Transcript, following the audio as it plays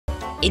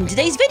In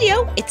today's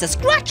video, it's a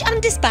scratch and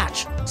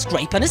dispatch,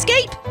 scrape and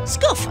escape,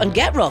 scuff and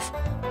get rough.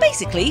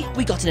 Basically,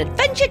 we got an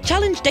adventure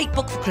challenge date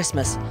book for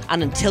Christmas,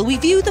 and until we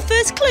view the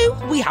first clue,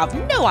 we have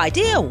no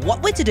idea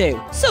what we're to do.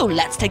 So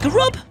let's take a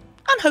rub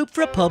and hope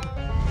for a pub.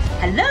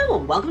 Hello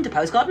and welcome to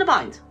Postcard in a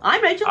Pint.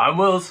 I'm Rachel. I'm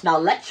Wills. Now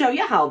let's show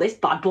you how this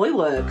bad boy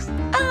works.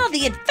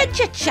 The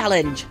adventure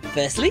challenge.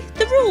 Firstly,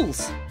 the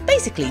rules.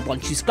 Basically,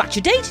 once you scratch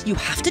a date, you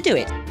have to do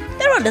it.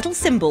 There are little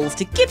symbols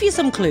to give you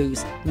some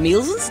clues.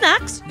 Meals and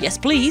snacks, yes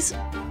please.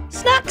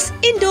 Snacks,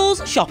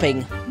 indoors,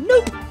 shopping,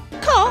 nope.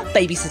 Car,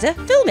 babysitter,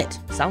 film it.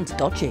 Sounds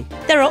dodgy.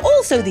 There are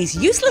also these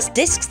useless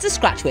discs to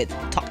scratch with.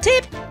 Top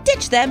tip,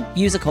 ditch them,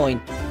 use a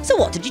coin. So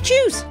what did you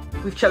choose?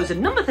 We've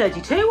chosen number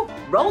 32,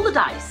 roll the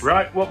dice.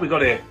 Right, what we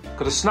got here?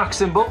 Got a snack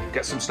symbol,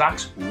 get some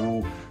snacks.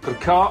 Ooh. Got a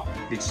car,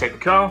 need to take the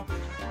car.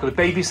 Got a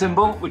baby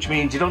symbol, which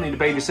means you don't need a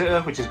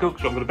babysitter, which is good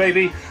because I've got a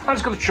baby. And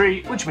it's got a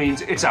tree, which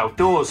means it's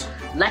outdoors.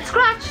 Let's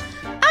scratch.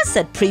 As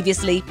said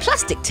previously,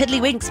 plastic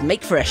tiddlywinks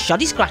make for a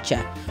shoddy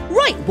scratcher.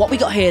 Right, what we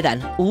got here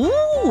then?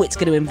 Ooh, it's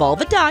going to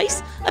involve a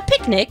dice, a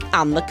picnic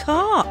and the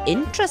car.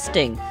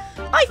 Interesting.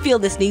 I feel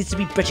this needs to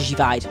be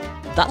Britishified.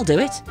 That'll do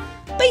it.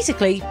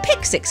 Basically,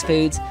 pick 6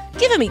 foods,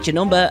 give them each a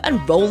number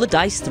and roll the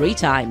dice 3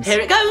 times. Here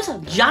it goes,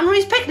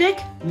 January's picnic,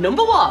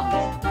 number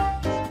 1.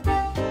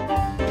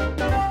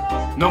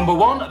 Number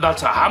 1,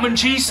 that's a ham and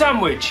cheese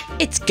sandwich.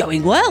 It's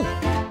going well.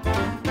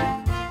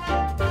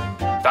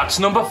 That's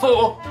number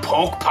 4,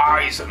 pork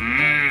pies.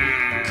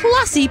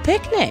 Classy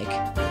picnic.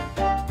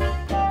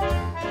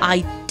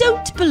 I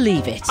don't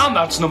believe it. And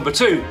that's number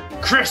 2,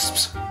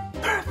 crisps.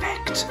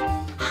 Perfect.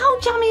 How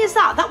jammy is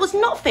that? That was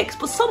not fixed,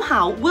 but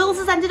somehow Wills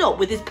has ended up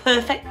with his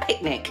perfect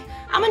picnic.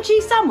 Ham and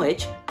cheese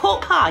sandwich,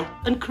 pork pie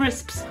and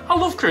crisps. I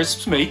love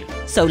crisps, me.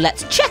 So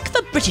let's check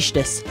for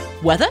Britishness.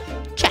 Weather?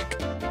 Check.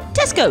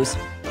 Tesco's?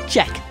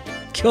 Check.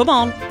 Come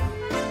on.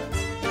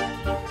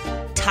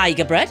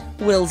 Tiger bread,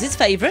 Wills'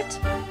 favourite.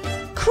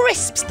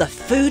 Crisps, the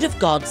food of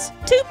gods.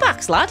 2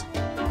 packs, lad.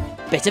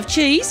 Bit of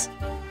cheese.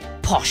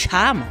 Posh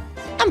ham.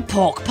 And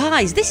pork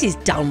pies, this is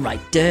downright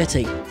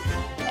dirty.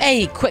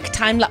 A quick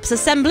time-lapse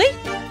assembly.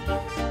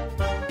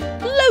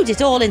 Load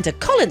it all into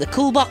Colin the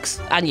Cool Box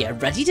and you're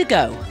ready to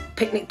go.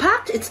 Picnic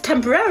packed, it's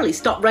temporarily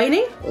stopped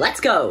raining, let's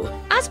go.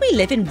 As we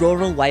live in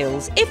rural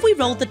Wales, if we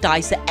rolled the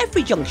dice at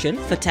every junction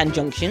for 10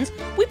 junctions,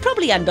 we'd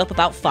probably end up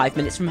about 5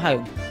 minutes from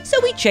home. So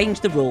we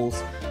changed the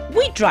rules.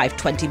 We drive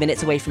 20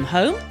 minutes away from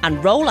home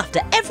and roll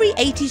after every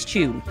 80s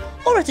tune,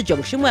 or at a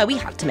junction where we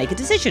had to make a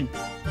decision.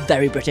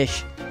 Very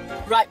British.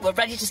 Right, we're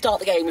ready to start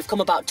the game. We've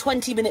come about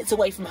 20 minutes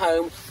away from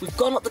home. We've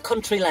gone up the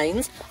country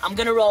lanes. I'm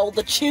going to roll.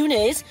 The tune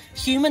is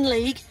Human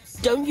League,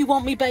 Don't You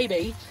Want Me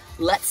Baby?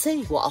 Let's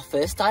see what our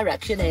first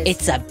direction is.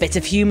 It's a bit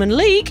of Human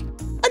League,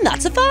 and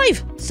that's a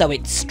 5, so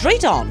it's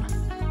straight on.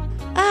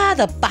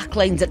 The back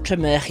lanes at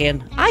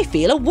Tremerchian. I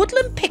feel a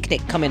woodland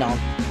picnic coming on.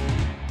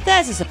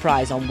 There's a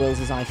surprise on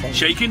Wills's, I think.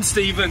 Shakin'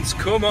 Stevens,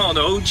 come on,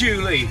 old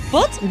Julie.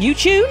 But, new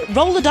tune,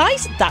 roll the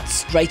dice, that's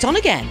straight on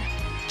again.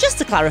 Just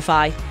to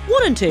clarify,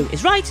 1 and 2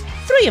 is right,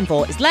 3 and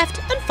 4 is left,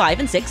 and 5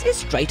 and 6 is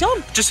straight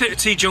on. Just hit a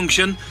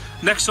T-junction,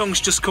 next song's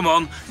just come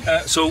on,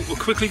 so we're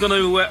quickly going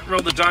to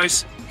roll the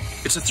dice.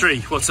 It's a 3,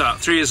 what's that?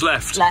 3 is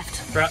left.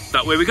 Left. Right,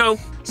 that way we go.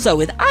 So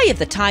with Eye of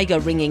the Tiger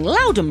ringing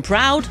loud and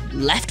proud,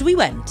 left we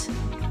went.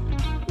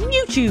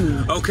 New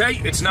tune.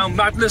 Okay, it's now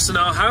madness in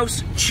our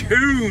house.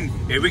 Tune.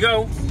 Here we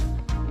go.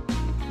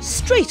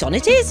 Straight on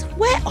it is.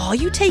 Where are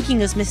you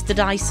taking us, Mr.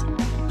 Dice?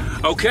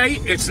 Okay,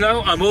 it's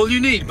now I'm All You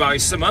Need by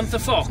Samantha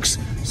Fox.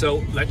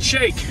 So let's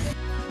shake.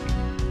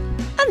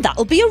 And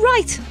that'll be a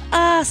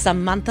right.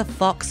 Samantha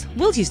Fox.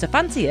 Wills used to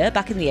fancy her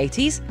back in the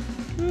 80s.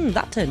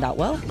 That turned out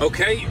well.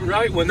 Okay,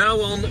 right, we're now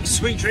on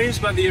Sweet Dreams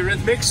by the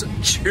Eurythmics.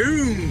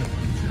 Tune.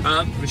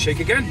 Let's shake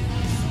again.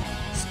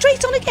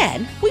 Straight on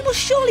again? We must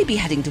surely be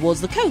heading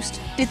towards the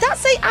coast. Did that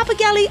say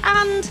Abigail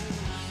and...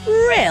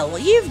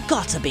 Rhyl, you've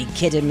got to be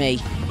kidding me.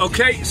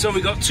 Okay, so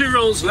we got 2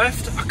 rolls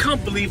left. I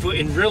can't believe we're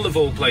in Rhyl of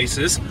all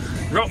places.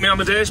 Rock Me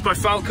Amadeus by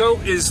Falco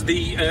is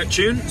the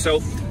tune, so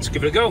let's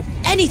give it a go.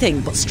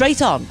 Anything but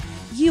straight on.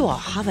 You are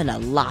having a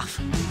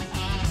laugh.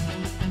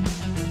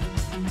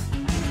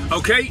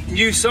 Okay,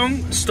 new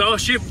song,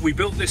 Starship, We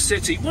Built This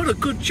City. What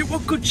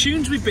good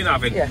tunes we've been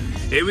having. Yeah.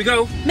 Here we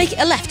go. Make it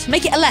a left,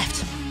 make it a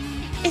left.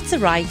 It's a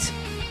right.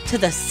 To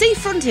the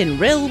seafront in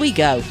Rhyl we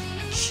go.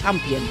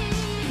 Champion.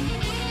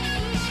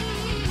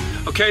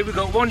 Okay, we've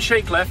got 1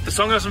 shake left. The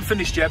song hasn't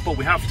finished yet, but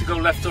we have to go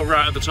left or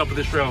right at the top of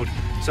this road.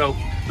 So,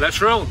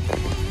 let's roll.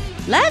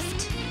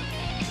 Left?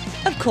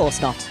 Of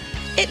course not.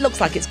 It looks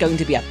like it's going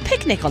to be a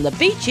picnic on the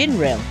beach in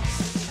Rhyl.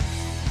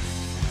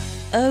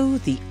 Oh,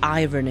 the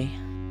irony.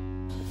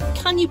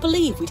 Can you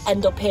believe we'd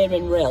end up here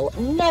in Rhyl?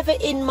 Never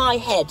in my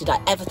head did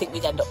I ever think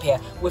we'd end up here.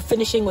 We're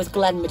finishing with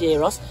Glen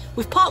Medeiros.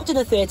 We've parked in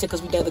a theatre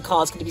because we know the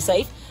car's going to be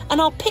safe.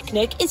 And our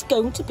picnic is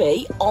going to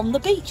be on the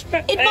beach.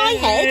 In my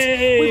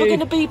head, we were going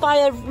to be by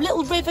a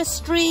little river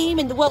stream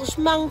in the Welsh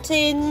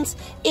mountains,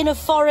 in a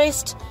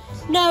forest.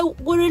 No,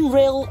 we're in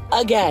Rhyl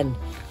again.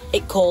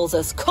 It calls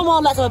us. Come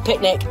on, let's have a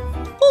picnic.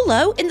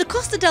 Although, in the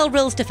Costa del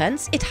Ryl's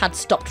defence, it had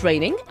stopped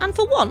raining and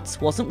for once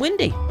wasn't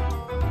windy.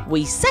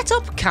 We set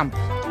up camp,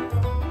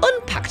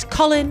 unpacked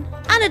Colin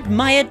and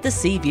admired the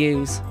sea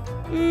views.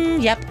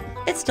 Yep,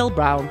 it's still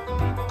brown.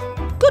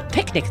 Good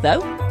picnic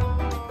though.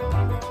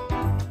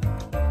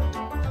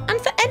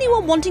 And for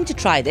anyone wanting to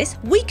try this,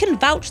 we can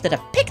vouch that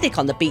a picnic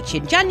on the beach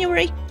in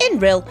January in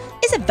Rhyl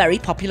is a very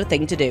popular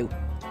thing to do.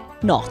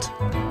 Not.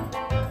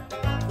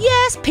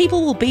 Yes,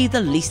 people will be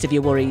the least of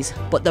your worries,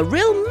 but the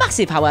real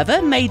massive,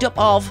 however, made up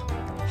of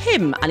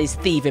him and his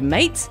thieving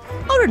mates,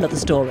 are another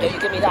story. Don't you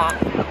give me that.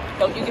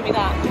 Don't you give me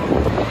that.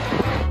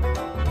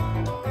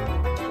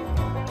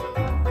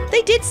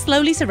 They did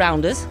slowly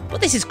surround us,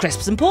 but this is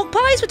crisps and pork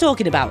pies we're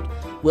talking about.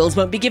 Wills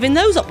won't be giving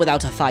those up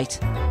without a fight.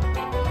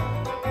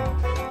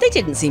 They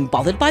didn't seem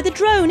bothered by the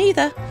drone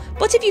either,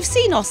 but if you've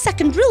seen our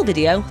second Rhyl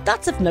video,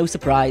 that's of no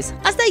surprise,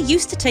 as they're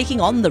used to taking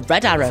on the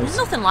red arrows. There's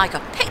nothing like a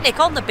picnic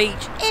on the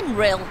beach in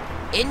Rhyl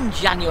in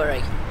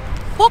January.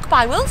 Pork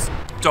pie, Wills?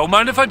 Don't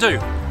mind if I do.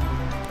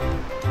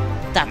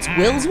 That's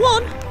Wills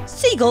 1,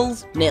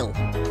 Seagulls 0.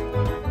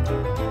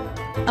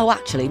 Oh,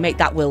 actually, make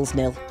that Wills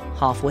 0,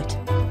 half-wit.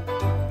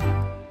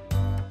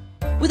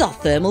 With our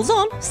thermals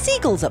on,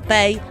 seagulls at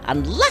bay,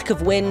 and lack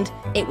of wind,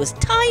 it was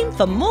time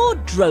for more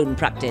drone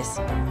practice.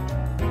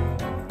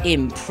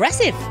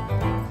 Impressive!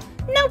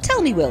 Now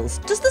tell me, Wills,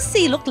 does the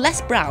sea look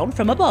less brown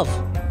from above?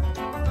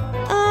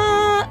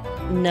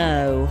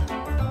 No.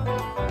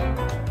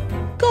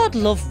 God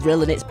love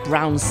Rhyl and its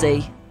brown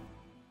sea.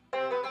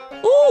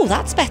 Oh,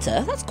 that's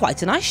better. That's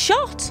quite a nice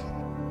shot.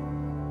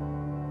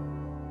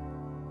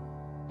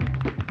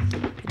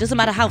 It doesn't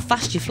matter how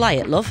fast you fly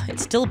it, love.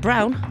 It's still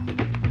brown.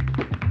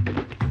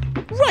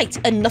 Right,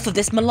 enough of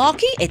this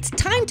malarkey. It's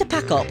time to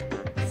pack up.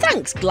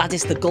 Thanks,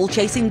 Gladys the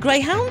gull-chasing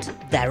greyhound.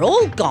 They're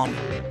all gone.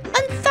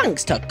 And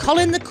thanks to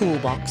Colin the cool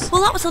box.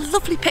 Well, that was a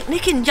lovely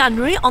picnic in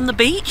January on the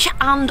beach,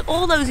 and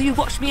all those of you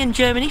who watched me in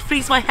Germany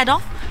freeze my head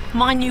off.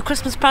 My new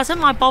Christmas present,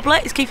 my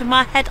bobbler, is keeping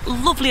my head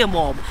lovely and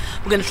warm.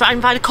 We're going to try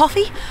and find a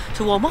coffee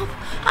to warm up,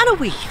 and a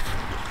wee.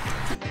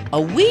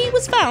 A wee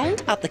was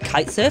found at the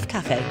Kitesurf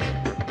Cafe.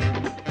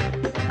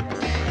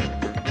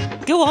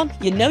 Go on,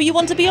 you know you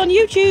want to be on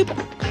YouTube.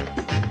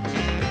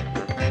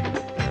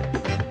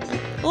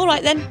 All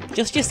right then,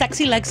 just your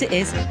sexy legs it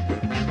is.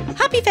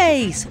 Happy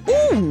face!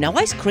 Ooh, no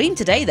ice cream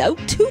today though,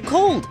 too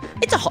cold.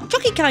 It's a hot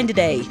jockey kind of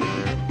day.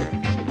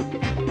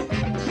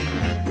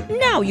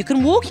 Now you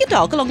can walk your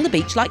dog along the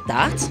beach like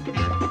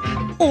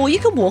that. Or you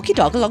can walk your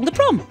dog along the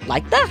prom,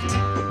 like that.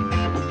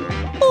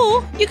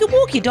 Or you can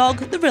walk your dog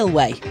the Rhyl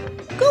way.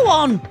 Go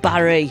on,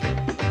 Barry.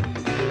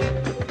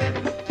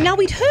 Now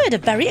we'd heard a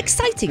very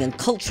exciting and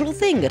cultural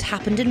thing had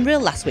happened in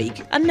Rhyl last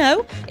week. And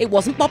no, it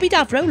wasn't Bobby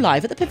Davro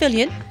live at the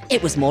pavilion.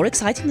 It was more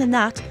exciting than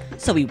that,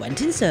 so we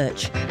went in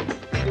search.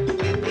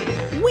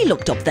 We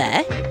looked up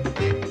there.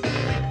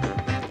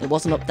 It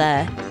wasn't up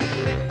there.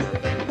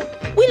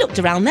 We looked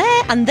around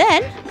there and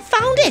then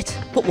found it.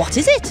 But what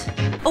is it?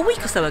 A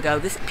week or so ago,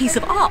 this piece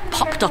of art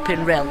popped up in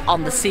Rhyl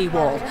on the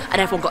seawall, and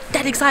everyone got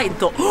dead excited and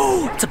thought,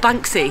 oh, it's a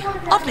Banksy.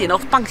 Oddly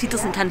enough, Banksy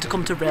doesn't tend to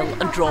come to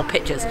Rhyl and draw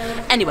pictures.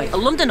 Anyway, a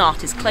London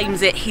artist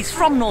claims it. He's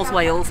from North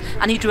Wales,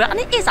 and he drew it, and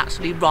it is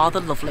actually rather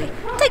lovely.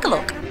 Take a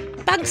look.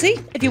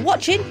 Banksy, if you're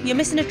watching, you're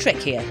missing a trick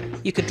here.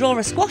 You could draw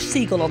a squash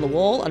seagull on the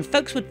wall and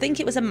folks would think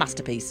it was a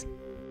masterpiece.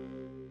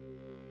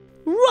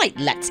 Right,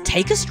 let's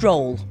take a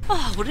stroll.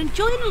 Oh, we're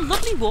enjoying a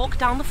lovely walk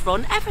down the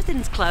front.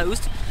 Everything's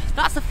closed.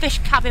 That's the fish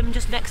cabin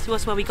just next to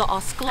us where we got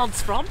our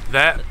sclods from.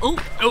 There. Oh.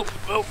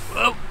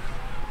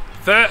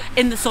 There.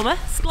 In the summer,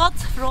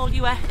 sclods for all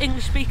you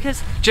English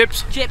speakers.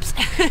 Chips.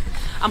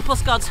 And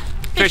plus gods,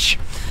 fish.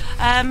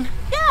 Yeah,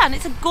 and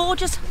it's a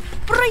gorgeous,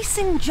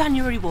 bracing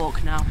January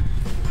walk now.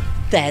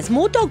 There's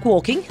more dog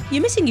walking.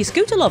 You're missing your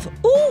scooter, love.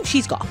 Ooh,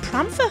 she's got a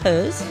pram for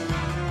hers.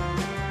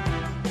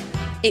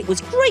 It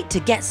was great to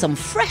get some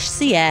fresh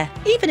sea air,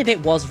 even if it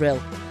was Rhyl.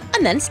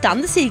 And then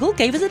Stan the seagull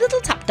gave us a little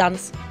tap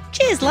dance.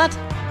 Cheers, lad.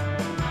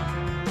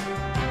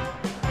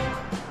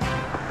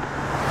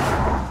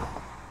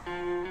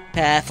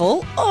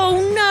 Careful.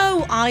 Oh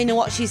no, I know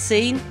what she's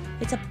seen.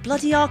 It's a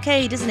bloody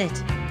arcade, isn't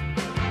it?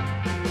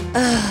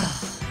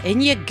 Ugh,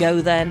 in you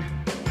go then.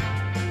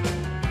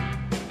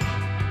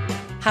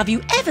 Have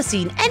you ever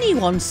seen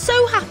anyone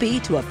so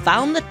happy to have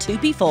found the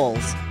Toopy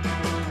Falls?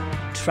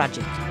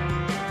 Tragic.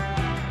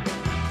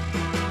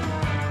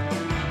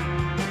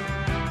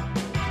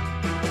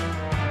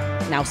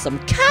 Now some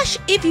cash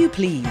if you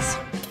please.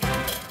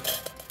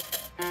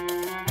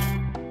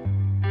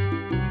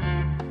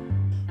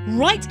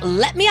 Right,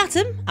 let me at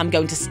him. I'm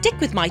going to stick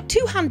with my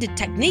two-handed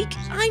technique.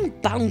 I'm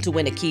bound to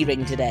win a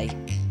keyring today.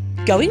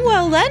 Going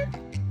well then.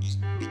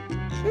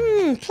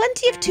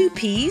 Plenty of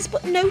 2Ps,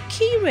 but no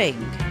keyring.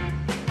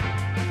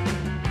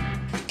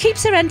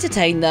 Keeps her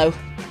entertained though.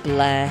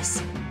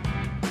 Bless.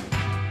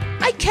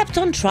 I kept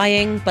on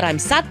trying, but I'm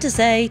sad to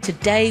say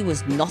today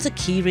was not a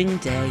keyring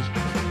day.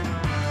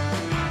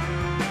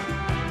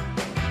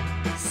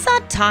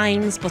 Sad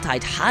times, but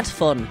I'd had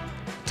fun.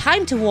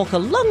 Time to walk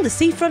along the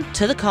seafront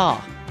to the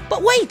car.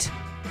 But wait,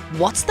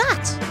 what's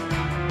that?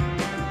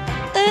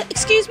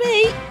 Excuse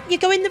me, you're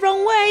going the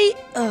wrong way.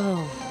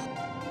 Oh.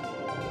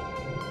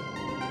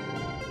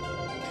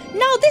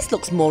 Now this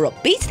looks more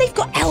upbeat. They've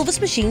got Elvis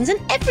machines and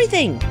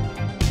everything.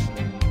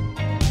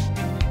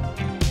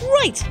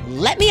 Right,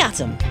 let me at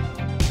 'em.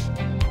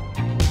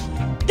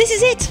 This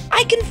is it.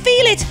 I can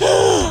feel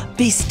it.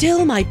 Be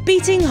still, my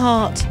beating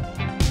heart.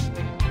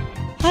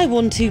 I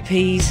won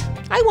 2p's.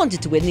 I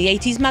wanted to win the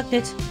 80s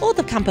magnet or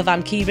the camper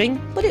van keyring,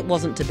 but it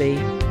wasn't to be.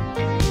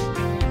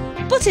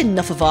 But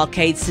enough of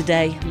arcades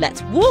today.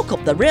 Let's walk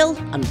up the Rhyl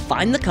and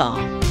find the car.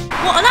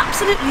 What an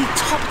absolutely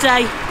top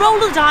day. Roll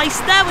the dice,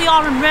 there we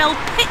are in Rhyl,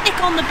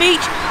 picnic on the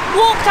beach,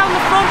 walk down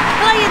the front,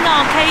 play in the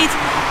arcades.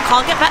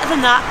 Can't get better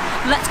than that.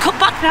 Let's cut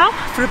back now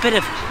for a bit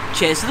of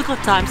cheers to the good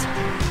times.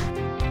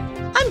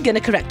 I'm gonna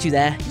correct you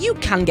there. You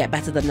can get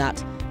better than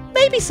that.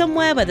 Maybe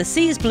somewhere where the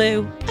sea is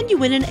blue and you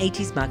win an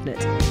 80s magnet.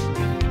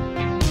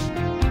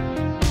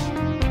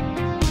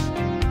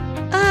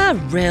 Ah,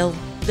 Rhyl,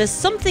 there's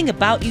something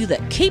about you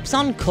that keeps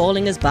on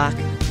calling us back,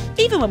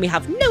 even when we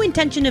have no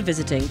intention of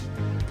visiting.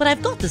 But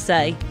I've got to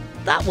say,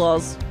 that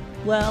was,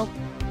 well,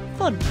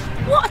 fun.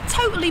 What a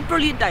totally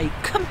brilliant day,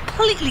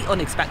 completely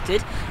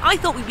unexpected. I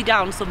thought we'd be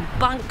down some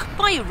bank,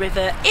 by a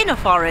river, in a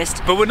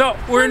forest. But we're not,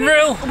 we're in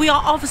Rhyl. We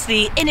are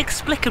obviously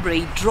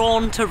inexplicably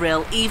drawn to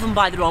Rhyl, even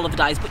by the roll of the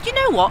dice. But you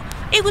know what?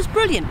 It was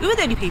brilliant. We were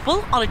the only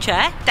people on a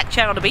chair, deck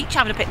chair on a beach,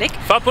 having a picnic.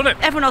 Fab, wasn't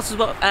it? Everyone else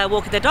was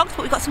walking their dogs,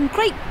 but we got some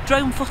great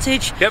drone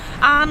footage. Yep.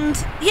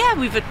 And yeah,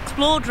 we've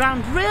explored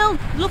around Rhyl,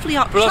 lovely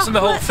art. But hasn't the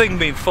whole thing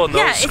been fun though?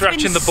 Yeah,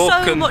 Scratching it's the been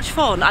book so and much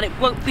fun, and it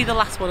won't be the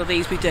last one of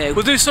these we do.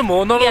 We'll do some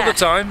more, not all the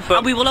time, but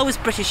and we will always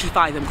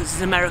Britishify them because it's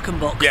an American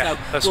book. Yeah,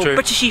 so that's we'll true.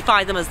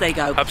 Britishify them as they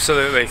go.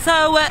 Absolutely.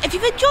 So if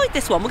you've enjoyed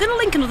this one, we're going to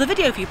link another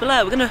video for you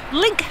below. We're going to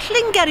link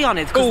Llingerry on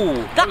it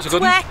because that's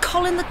where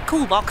Colin the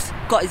Coolbox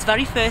got his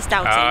very first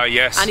outing. Ah,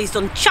 yes. And he's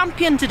done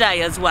champion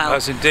today as well.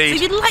 As indeed. So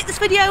if you'd like this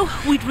video,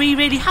 we'd be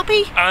really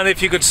happy. And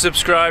if you could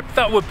subscribe,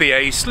 that would be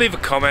ace. Leave a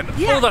comment,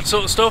 all that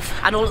sort of stuff.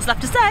 And all that's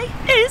left to say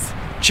is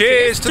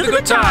cheers to the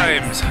good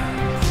times.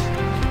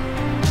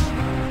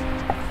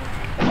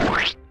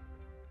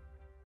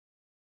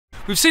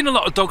 We've seen a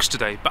lot of dogs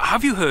today, but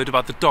have you heard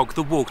about the dog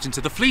that walked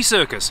into the flea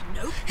circus?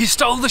 No. He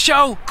stole the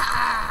show!